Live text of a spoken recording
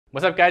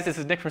What's up guys, this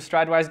is Nick from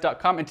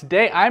Stridewise.com and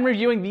today I'm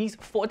reviewing these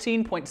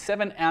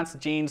 14.7 ounce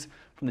jeans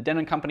from the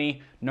denim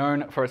company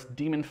known for its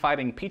demon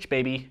fighting peach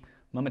baby,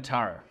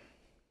 Momotaro.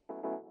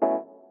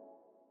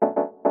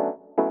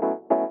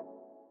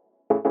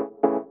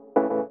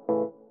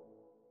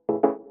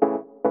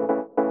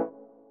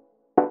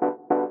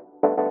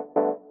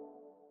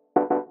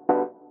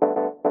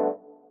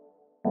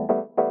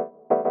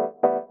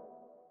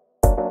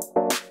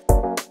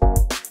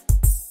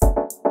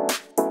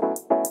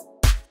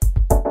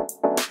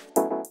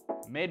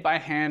 Made by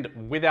hand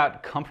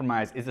without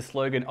compromise is the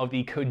slogan of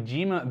the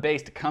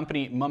Kojima-based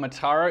company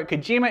Momotaro.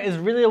 Kojima is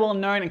really well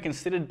known and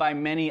considered by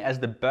many as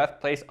the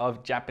birthplace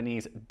of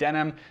Japanese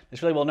denim.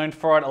 It's really well known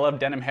for it. A lot of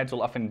denim heads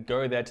will often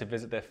go there to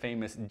visit their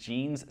famous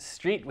jeans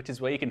street, which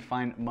is where you can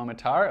find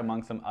Momotaro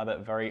among some other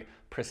very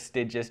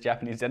prestigious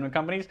Japanese denim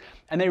companies.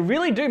 And they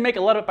really do make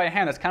a lot of it by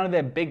hand. That's kind of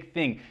their big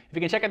thing. If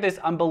you can check out this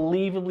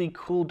unbelievably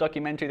cool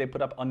documentary they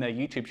put up on their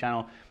YouTube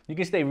channel, you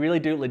can see they really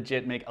do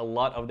legit make a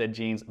lot of their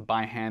jeans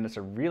by hand. It's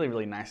a really,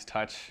 really nice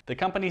touch. The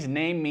company's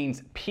name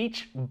means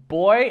Peach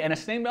Boy, and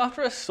it's named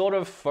after a sort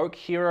of folk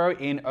hero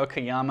in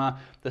Okayama.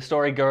 The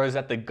story goes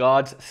that the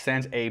gods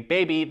sent a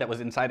baby that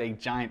was inside a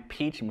giant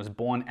peach and was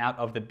born out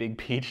of the big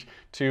peach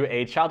to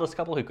a childless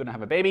couple who couldn't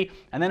have a baby.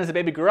 And then as the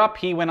baby grew up,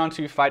 he went on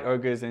to fight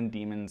ogres and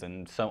demons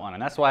and so on.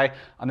 And that's why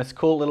on this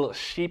cool little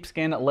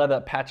sheepskin leather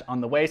patch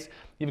on the waist,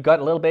 you've got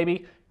a little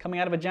baby coming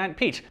out of a giant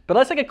peach. But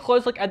let's take a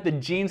close look at the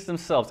jeans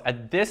themselves,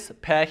 at this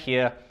pair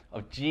here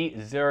of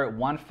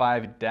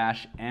G015-MZ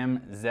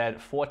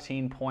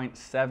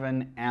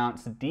 14.7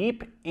 ounce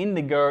deep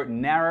indigo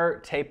narrow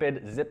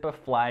tapered zipper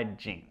fly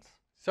jeans.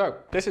 So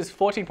this is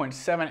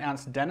 14.7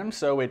 ounce denim,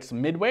 so it's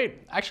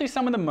midweight. Actually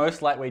some of the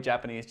most lightweight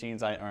Japanese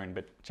jeans I own,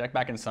 but check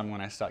back in some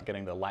when I start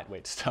getting the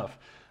lightweight stuff.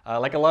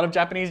 Like a lot of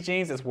Japanese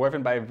jeans, it's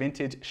woven by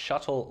vintage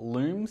shuttle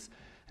looms.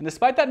 And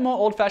despite that more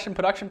old-fashioned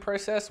production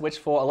process, which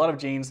for a lot of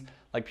jeans,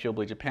 like Pure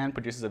Blue Japan,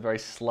 produces a very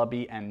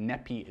slubby and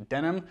neppy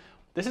denim,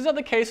 this is not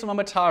the case for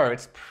Momotaro.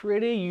 It's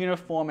pretty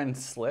uniform and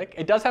slick.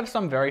 It does have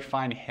some very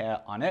fine hair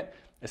on it.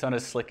 It's not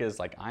as slick as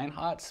like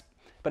Ironheart's,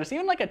 but it's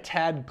even like a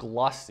tad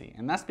glossy,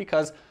 and that's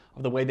because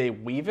of the way they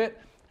weave it,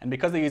 and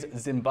because they use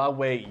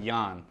Zimbabwe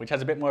yarn, which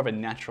has a bit more of a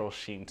natural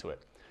sheen to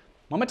it.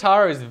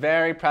 Momotaro is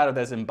very proud of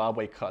their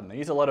Zimbabwe cotton. They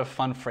use a lot of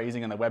fun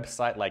phrasing on their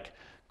website, like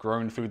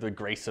grown through the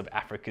grace of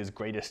Africa's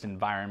greatest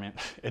environment.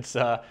 It's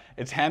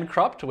hand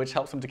cropped, which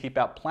helps them to keep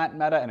out plant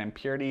matter and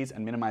impurities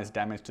and minimize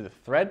damage to the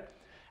thread.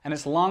 And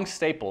it's long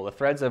staple. The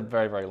threads are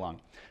very, very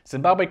long.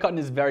 Zimbabwe cotton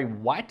is very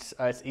white,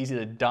 it's easy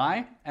to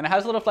dye, and it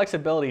has a lot of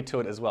flexibility to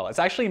it as well. It's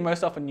actually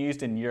most often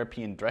used in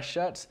European dress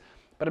shirts,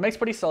 but it makes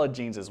pretty solid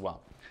jeans as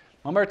well.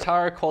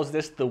 Momotaro calls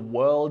this the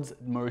world's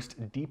most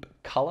deep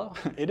color.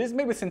 It is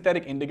made with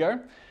synthetic indigo,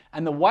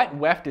 and the white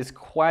weft is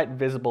quite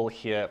visible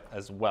here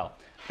as well.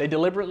 They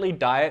deliberately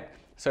dye it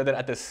so that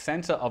at the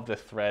center of the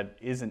thread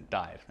isn't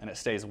dyed, and it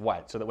stays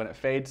white, so that when it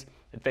fades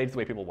the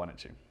way people want it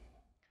to.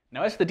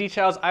 Now as for the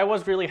details, I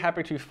was really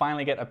happy to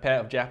finally get a pair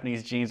of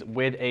Japanese jeans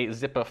with a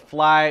zipper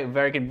fly.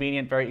 Very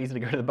convenient, very easy to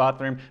go to the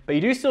bathroom. But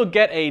you do still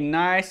get a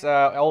nice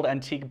old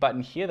antique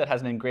button here that has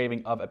an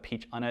engraving of a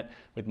peach on it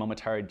with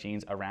Momotaro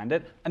jeans around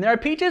it. And there are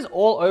peaches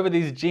all over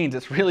these jeans.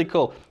 It's really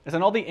cool. It's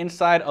on all the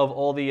inside of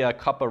all the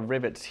copper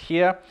rivets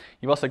here.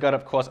 You've also got,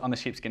 of course, on the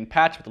sheepskin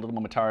patch with the little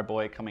Momotaro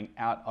boy coming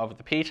out of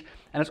the peach.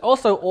 And it's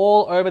also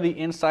all over the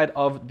inside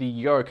of the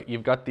yoke.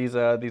 You've got these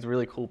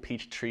really cool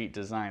peach tree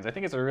designs. I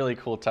think it's a really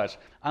cool touch.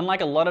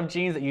 Unlike a lot of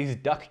jeans that use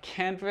duck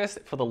canvas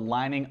for the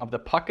lining of the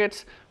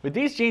pockets, with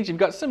these jeans you've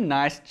got some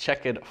nice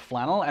checkered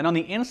flannel, and on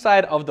the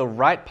inside of the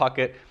right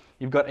pocket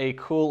you've got a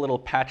cool little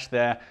patch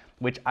there,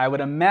 which I would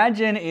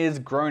imagine is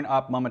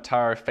grown-up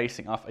Momotaro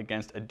facing off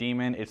against a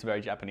demon. It's very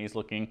Japanese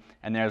looking,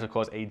 and there's of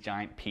course a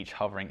giant peach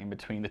hovering in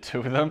between the two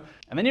of them.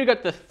 And then you've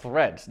got the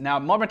threads. Now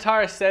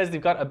Momotaro says they've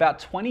got about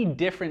 20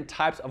 different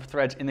types of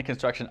threads in the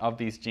construction of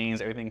these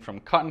jeans, everything from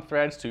cotton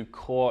threads to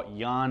core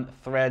yarn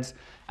threads,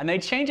 and they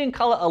change in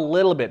color a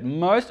little bit.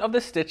 Most of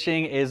the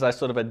stitching is a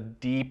sort of a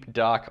deep,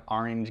 dark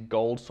orange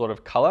gold sort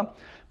of color,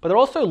 but they're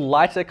also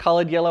lighter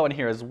colored yellow in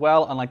here as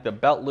well, unlike the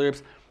belt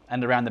loops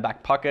and around the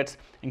back pockets,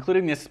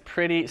 including this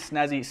pretty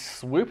snazzy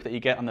swoop that you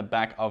get on the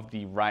back of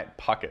the right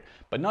pocket.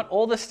 But not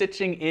all the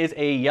stitching is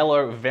a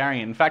yellow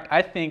variant. In fact,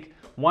 I think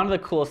one of the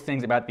coolest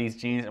things about these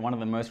jeans, and one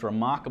of the most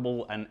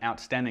remarkable and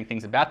outstanding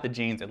things about the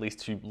jeans, at least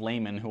to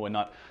laymen who are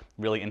not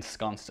really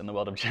ensconced in the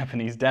world of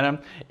Japanese denim,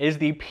 is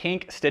the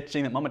pink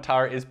stitching that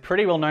Momotaro is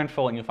pretty well known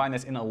for, and you'll find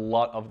this in a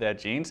lot of their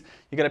jeans.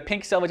 You've got a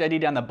pink selvedge ID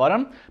down the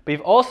bottom, but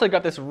you've also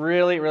got this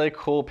really, really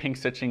cool pink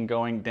stitching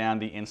going down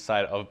the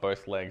inside of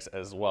both legs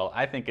as well.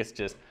 I think it's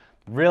just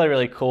really,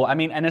 really cool. I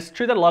mean, and it's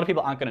true that a lot of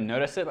people aren't going to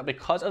notice it, but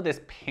because of this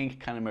pink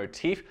kind of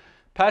motif,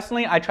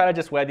 personally, I try to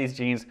just wear these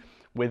jeans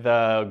with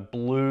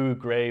blue,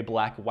 gray,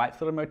 black, white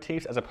sort of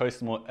motifs, as opposed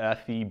to more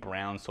earthy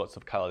brown sorts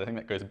of colors. I think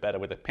that goes better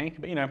with the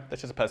pink, but you know,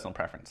 that's just a personal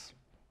preference.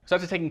 So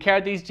after taking care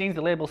of these jeans,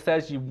 the label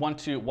says you want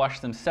to wash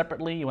them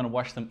separately, you want to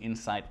wash them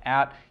inside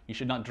out, you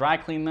should not dry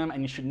clean them,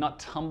 and you should not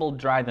tumble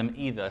dry them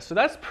either. So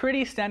that's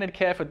pretty standard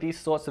care for these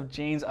sorts of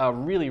jeans.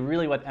 Really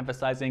worth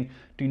emphasizing.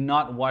 Do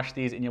not wash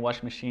these in your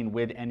washing machine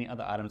with any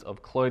other items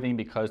of clothing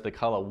because the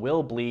color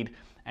will bleed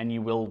and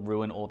you will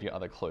ruin all of your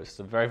other clothes. It's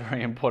a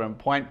very important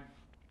point.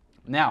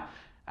 Now,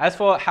 as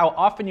for how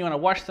often you want to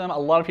wash them, a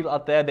lot of people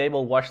out there, they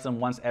will wash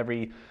them once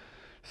every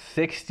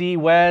 60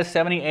 wears,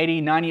 70,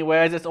 80, 90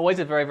 wears. It's always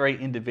a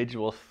very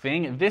individual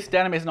thing. This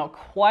denim is not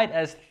quite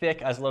as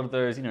thick as a lot of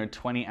those,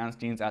 20-ounce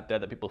jeans out there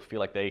that people feel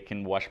like they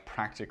can wash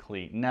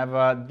practically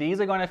never. These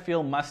are going to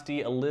feel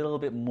musty a little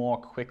bit more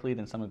quickly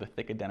than some of the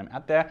thicker denim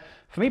out there.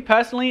 For me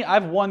personally,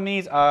 I've worn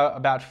these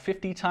about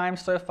 50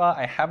 times so far.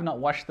 I have not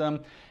washed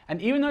them.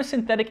 And even though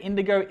synthetic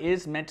indigo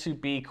is meant to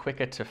be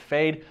quicker to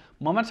fade,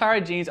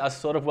 Momotaro jeans are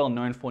sort of well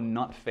known for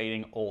not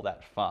fading all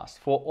that fast.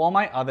 For all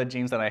my other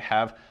jeans that I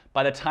have,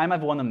 by the time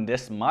I've worn them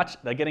this much,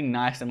 they're getting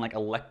nice and like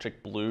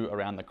electric blue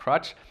around the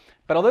crotch.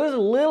 But although there's a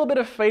little bit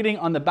of fading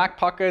on the back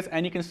pockets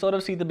and you can sort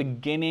of see the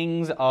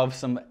beginnings of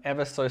some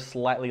ever so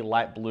slightly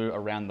light blue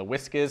around the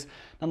whiskers,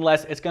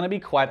 nonetheless, it's going to be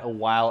quite a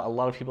while. A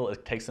lot of people,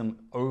 it takes them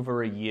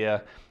over a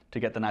year to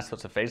get the nice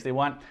sorts of fades they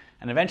want.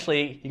 And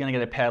eventually, you're gonna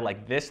get a pair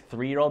like this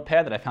 3-year-old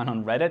pair that I found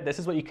on Reddit. This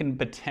is what you can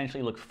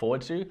potentially look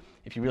forward to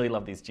if you really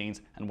love these jeans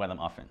and wear them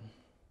often.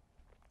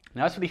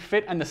 Now as for the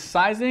fit and the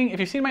sizing, if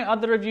you've seen my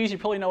other reviews, you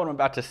probably know what I'm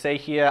about to say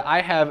here. I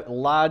have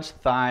large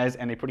thighs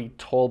and a pretty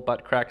tall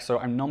butt crack, so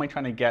I'm normally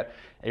trying to get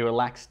a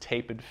relaxed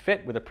tapered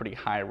fit with a pretty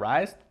high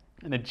rise.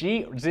 And the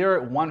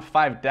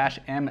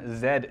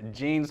G015-MZ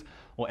jeans,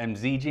 or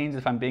MZ jeans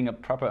if I'm being a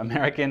proper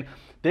American,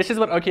 this is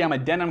what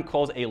Okayama Denim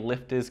calls a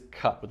lifter's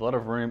cut, with a lot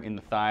of room in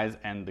the thighs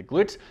and the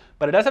glutes,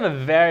 but it does have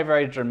a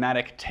very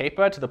dramatic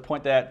taper to the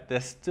point that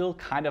they're still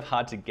kind of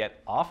hard to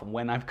get off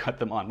when I've cut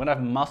them on, when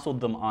I've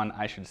muscled them on,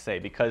 I should say,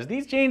 because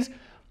these jeans,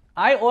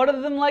 I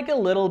ordered them like a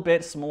little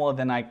bit smaller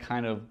than I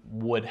kind of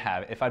would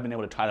have if I'd been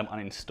able to try them on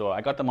in store.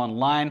 I got them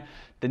online.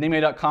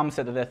 Denim.com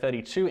said that they're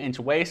 32-inch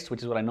waist,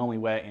 which is what I normally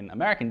wear in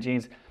American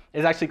jeans,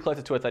 is actually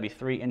closer to a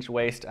 33-inch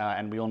waist,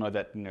 and we all know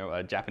that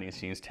Japanese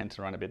jeans tend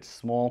to run a bit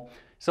small.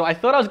 So I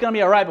thought I was gonna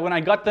be all right, but when I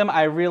got them,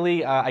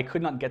 I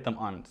could not get them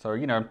on. So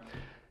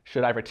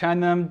should I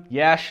return them?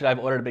 Yes. Should I have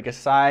ordered a bigger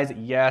size?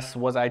 Yes.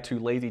 Was I too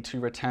lazy to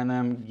return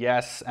them?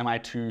 Yes. Am I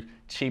too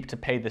cheap to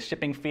pay the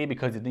shipping fee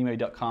because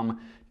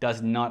Denim.com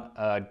does not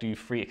do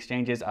free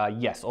exchanges?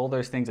 Yes, all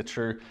those things are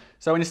true.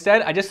 So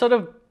instead, I just sort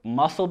of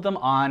muscled them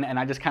on and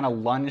I just kind of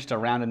lunged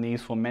around in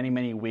these for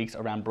many weeks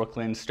around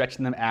Brooklyn,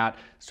 stretching them out,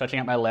 stretching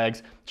out my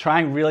legs,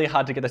 trying really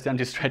hard to get this down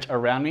to stretch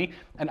around me.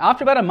 And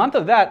after about a month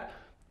of that,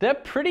 they're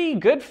pretty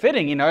good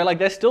fitting, like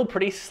they're still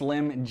pretty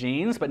slim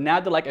jeans, but now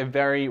they're like a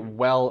very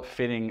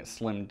well-fitting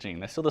slim jean.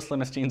 They're still the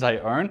slimmest jeans I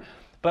own,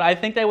 but I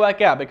think they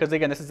work out because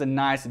again, this is a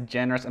nice,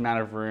 generous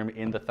amount of room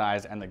in the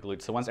thighs and the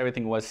glutes. So once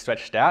everything was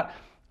stretched out,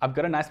 I've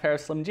got a nice pair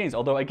of slim jeans,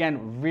 although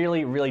again,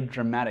 really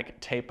dramatic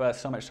taper,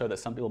 so much so that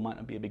some people might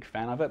not be a big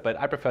fan of it, but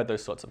I prefer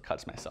those sorts of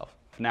cuts myself.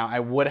 Now, I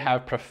would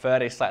have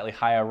preferred a slightly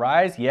higher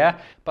rise, yeah,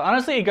 but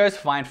honestly, it goes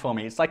fine for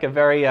me. It's like a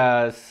very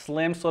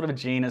slim sort of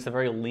jean, it's a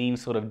very lean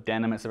sort of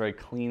denim, it's a very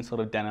clean sort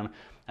of denim,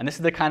 and this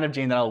is the kind of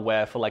jean that I'll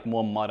wear for like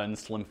more modern,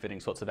 slim-fitting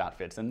sorts of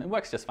outfits, and it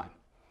works just fine.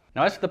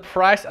 Now as for the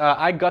price,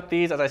 I got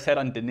these, as I said,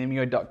 on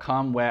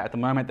Denimio.com, where at the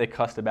moment they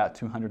cost about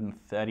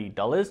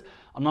 $230.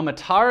 On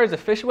Momotaro's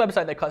official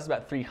website, they cost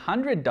about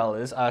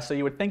 $300, so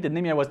you would think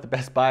Denimio was the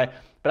best buy,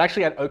 but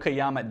actually at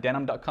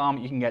OkayamaDenim.com,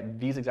 you can get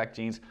these exact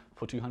jeans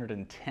for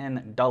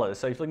 $210.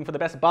 So if you're looking for the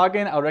best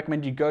bargain, I would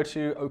recommend you go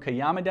to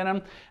Okayama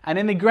Denim. And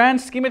in the grand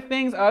scheme of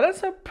things,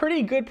 that's a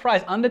pretty good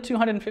price, under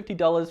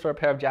 $250 for a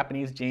pair of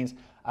Japanese jeans.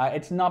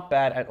 It's not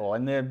bad at all.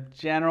 In the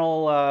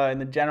general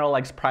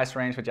like price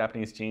range for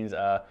Japanese jeans,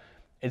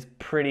 it's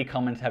pretty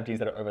common to have jeans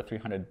that are over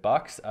 300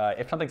 bucks.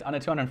 If something's under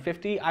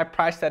 250, I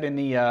price that in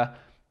the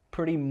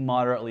pretty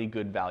moderately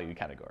good value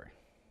category.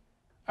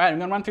 All right, I'm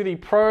gonna run through the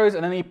pros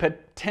and then the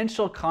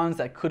potential cons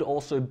that could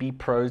also be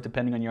pros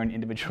depending on your own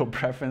individual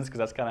preference, because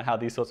that's kind of how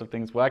these sorts of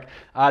things work.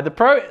 The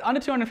pro,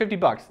 under 250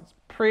 bucks. It's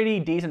pretty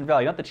decent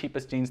value, not the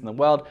cheapest jeans in the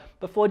world,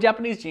 but for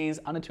Japanese jeans,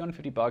 under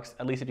 250 bucks,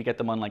 at least if you get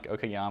them on like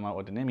Okayama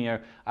or Denimio,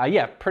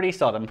 yeah, pretty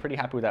solid. I'm pretty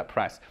happy with that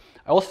price.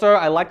 Also,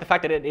 I like the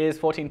fact that it is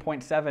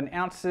 14.7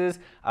 ounces.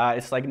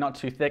 It's like not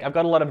too thick. I've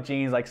got a lot of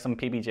jeans, like some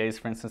PBJs,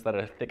 for instance, that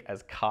are thick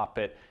as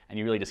carpet, and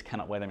you really just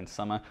cannot wear them in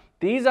summer.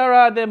 These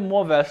are, they're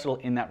more versatile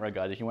in that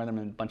regard. You can wear them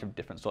in a bunch of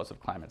different sorts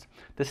of climates.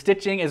 The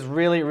stitching is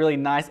really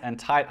nice and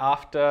tight.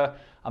 After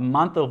a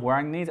month of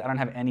wearing these, I don't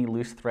have any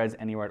loose threads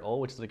anywhere at all,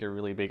 which is like a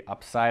really big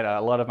upside.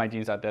 A lot of my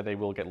jeans out there, they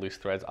will get loose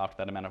threads after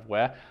that amount of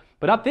wear,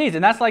 but not these.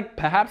 And that's like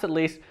perhaps at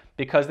least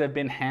because they've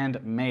been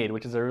handmade,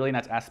 which is a really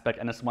nice aspect,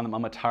 and it's one that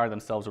Momotaro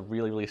themselves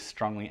really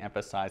strongly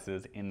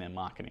emphasizes in their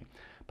marketing.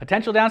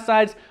 Potential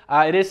downsides,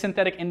 it is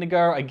synthetic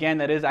indigo. Again,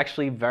 that is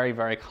actually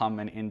very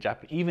common in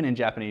even in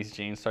Japanese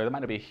jeans, so that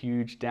might not be a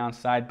huge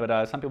downside,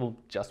 but some people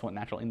just want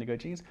natural indigo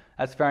jeans.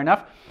 That's fair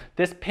enough.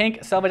 This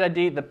pink selvedge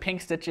ID, the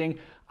pink stitching,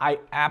 I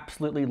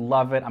absolutely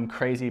love it. I'm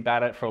crazy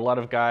about it. For a lot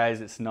of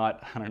guys, it's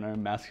not, I don't know,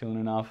 masculine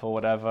enough or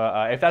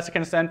whatever. If that's a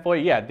concern for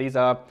you, yeah,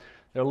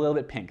 they're a little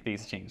bit pink,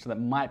 these jeans, so that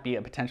might be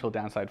a potential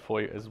downside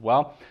for you as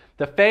well.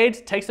 The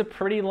fades takes a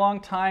pretty long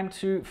time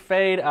to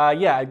fade.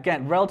 Yeah,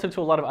 again, relative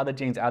to a lot of other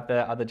jeans out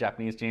there, other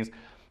Japanese jeans,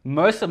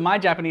 most of my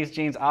Japanese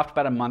jeans, after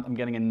about a month, I'm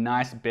getting a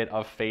nice bit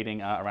of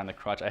fading around the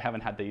crotch. I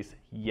haven't had these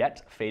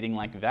yet fading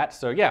like that.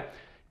 So yeah,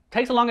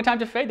 takes a longer time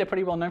to fade. They're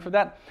pretty well known for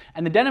that.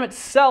 And the denim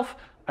itself,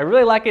 I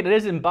really like it. It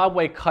is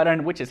Zimbabwe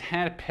cotton, which is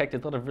hand-picked.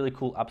 There's a lot of really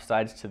cool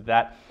upsides to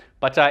that.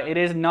 But it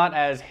is not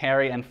as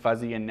hairy and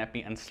fuzzy and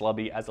neppy and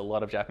slubby as a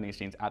lot of Japanese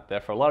jeans out there.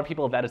 For a lot of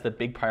people, that is the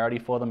big priority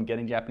for them,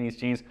 getting Japanese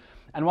jeans.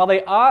 And while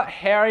they are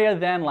hairier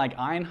than like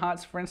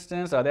Ironhearts, for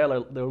instance, they're a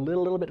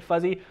little bit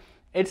fuzzy,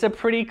 it's a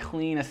pretty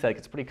clean aesthetic.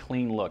 It's a pretty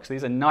clean look. So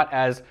these are not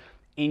as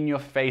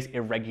in-your-face,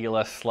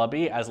 irregular,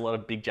 slubby as a lot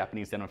of big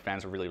Japanese denim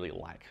fans really, really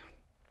like.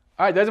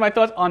 All right, those are my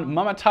thoughts on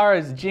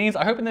Momotaro's jeans.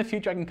 I hope in the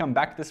future I can come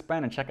back to this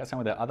brand and check out some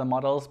of their other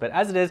models. But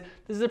as it is,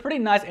 this is a pretty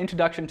nice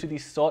introduction to the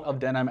sort of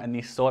denim and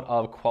the sort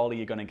of quality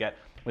you're going to get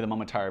with a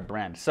Momotaro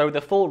brand. So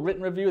the full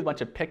written review with a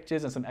bunch of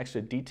pictures and some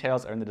extra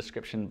details are in the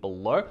description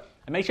below.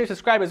 And make sure you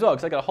subscribe as well,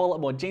 because I got a whole lot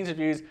more jeans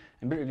reviews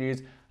and boot reviews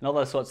and all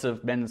those sorts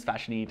of men's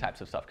fashion-y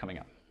types of stuff coming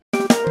up.